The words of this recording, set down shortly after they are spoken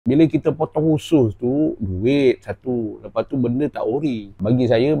Bila kita potong usus tu, duit satu. Lepas tu benda tak ori. Bagi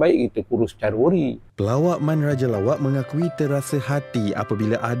saya baik kita kurus secara ori. Pelawak Man Raja Lawak mengakui terasa hati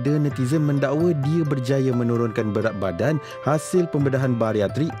apabila ada netizen mendakwa dia berjaya menurunkan berat badan hasil pembedahan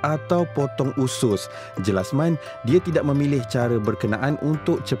bariatrik atau potong usus. Jelas Man, dia tidak memilih cara berkenaan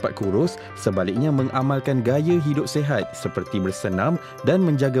untuk cepat kurus, sebaliknya mengamalkan gaya hidup sihat seperti bersenam dan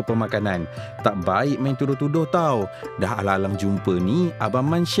menjaga pemakanan. Tak baik main tuduh-tuduh tau. Dah alang-alang jumpa ni,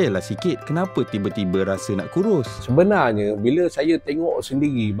 Abang Man share lah sikit kenapa tiba-tiba rasa nak kurus. Sebenarnya bila saya tengok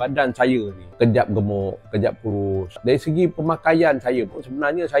sendiri badan saya ni, kejap gemuk, kejap kurus. Dari segi pemakaian saya pun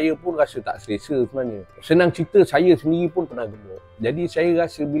sebenarnya saya pun rasa tak selesa sebenarnya. Senang cerita, saya sendiri pun pernah gemuk. Jadi saya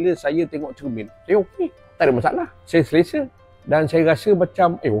rasa bila saya tengok cermin, saya okey, tak ada masalah. Saya selesa. Dan saya rasa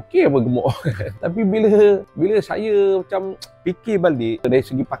macam okey apa gemuk. Tapi bila saya macam fikir balik dari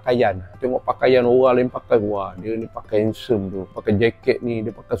segi pakaian, tengok pakaian orang lain pakai, wah dia ni pakai handsome tu, pakai jaket ni,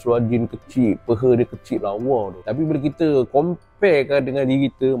 dia pakai seluar jeans kecil, peha dia kecil lawa tu. Tapi bila kita comparekan dengan diri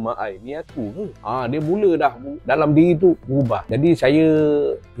kita, mak ai ni aku ke? Dia mula dah dalam diri tu berubah. Jadi saya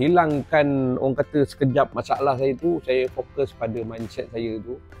hilangkan orang kata sekejap masalah saya tu, saya fokus pada mindset saya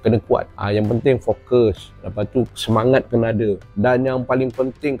tu kena kuat. Yang penting fokus. Lepas tu semangat kena ada. Dan yang paling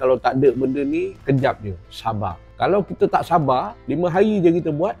penting kalau tak ada benda ni, kejap je, sabar. Kalau kita tak sabar, 5 hari je kita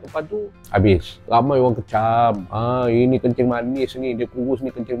buat, lepas tu habis. Ramai orang kecam. Ini kencing manis ni, dia kurus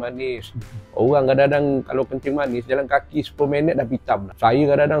ni kencing manis. Orang kadang-kadang kalau kencing manis, jalan kaki 10 minit dah pitam lah. Saya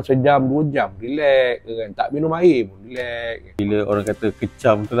kadang-kadang sejam, 2 jam, relax kan. Tak minum air pun, relax. Bila orang kata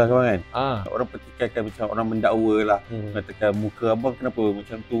kecam tu lah kan. Orang pertikaikan macam orang mendakwa lah. Mengatakan muka abang kenapa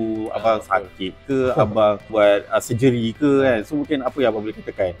macam tu, abang sakit ke, abang buat surgery ke kan. So mungkin apa yang abang boleh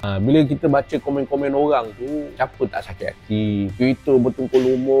katakan? Bila kita baca komen-komen orang tu, siapa tak sakit hati? Kereta bertungkul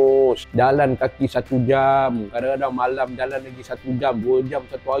lumus, jalan kaki 1 jam, kadang-kadang malam jalan lagi 1 jam, 2 jam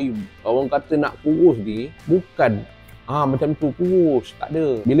satu hari. Orang kata nak kurus ni, bukan macam tu kurus, tak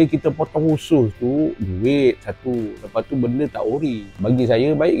ada. Bila kita potong usus tu, duit satu. Lepas tu benda tak ori. Bagi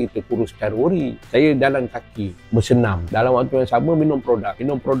saya baik kita kurus secara ori. Saya jalan kaki, bersenam. Dalam waktu yang sama minum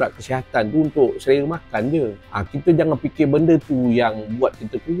produk kesihatan tu untuk selera makan je. Kita jangan fikir benda tu yang buat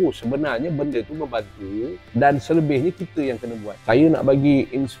kita kurus. Sebenarnya benda tu membantu dan selebihnya kita yang kena buat. Saya nak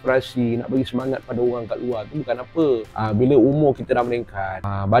bagi inspirasi, nak bagi semangat pada orang kat luar tu bukan apa. Bila umur kita dah meningkat,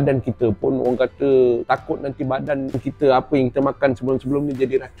 badan kita pun orang kata takut nanti badan kita apa yang kita makan sebelum-sebelum ni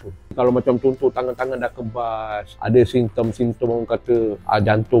jadi racun. Kalau macam contoh tangan-tangan dah kebas, ada simptom-simptom orang kata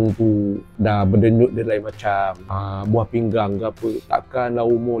jantung tu dah berdenyut dia lain macam, buah pinggang ke apa. Takkanlah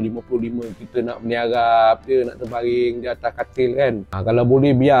umur 55 kita nak meniarap dia, nak terbaring di atas katil kan. Kalau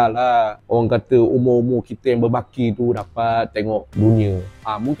boleh biarlah orang kata umur-umur kita yang berbaki tu dapat tengok dunia.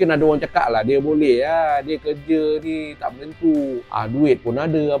 Mungkin ada orang cakap lah dia boleh dia kerja ni tak menentu, duit pun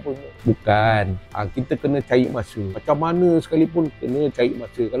ada apa. Bukan, kita kena cari masa. Macam mana sekalipun kena cari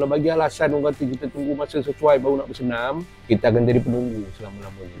masa. Kalau bagi alasan orang kata kita tunggu masa sesuai baru nak bersenam, kita akan jadi penunggu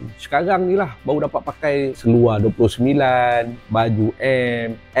selama-lamanya. Sekarang ni lah baru dapat pakai seluar 29, baju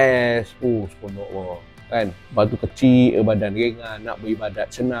M, S, seronok kan. Lepas tu kecil badan, ringan, nak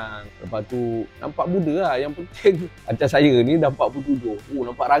beribadat senang. Lepas tu nampak muda lah. Yang penting macam saya ni dah 47.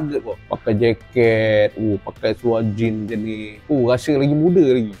 Nampak rugged kok. Pakai jaket, pakai seluar jeans macam ni. Rasa lagi muda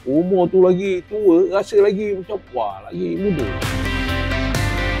lagi. Umur tu lagi tua, rasa lagi macam lagi muda.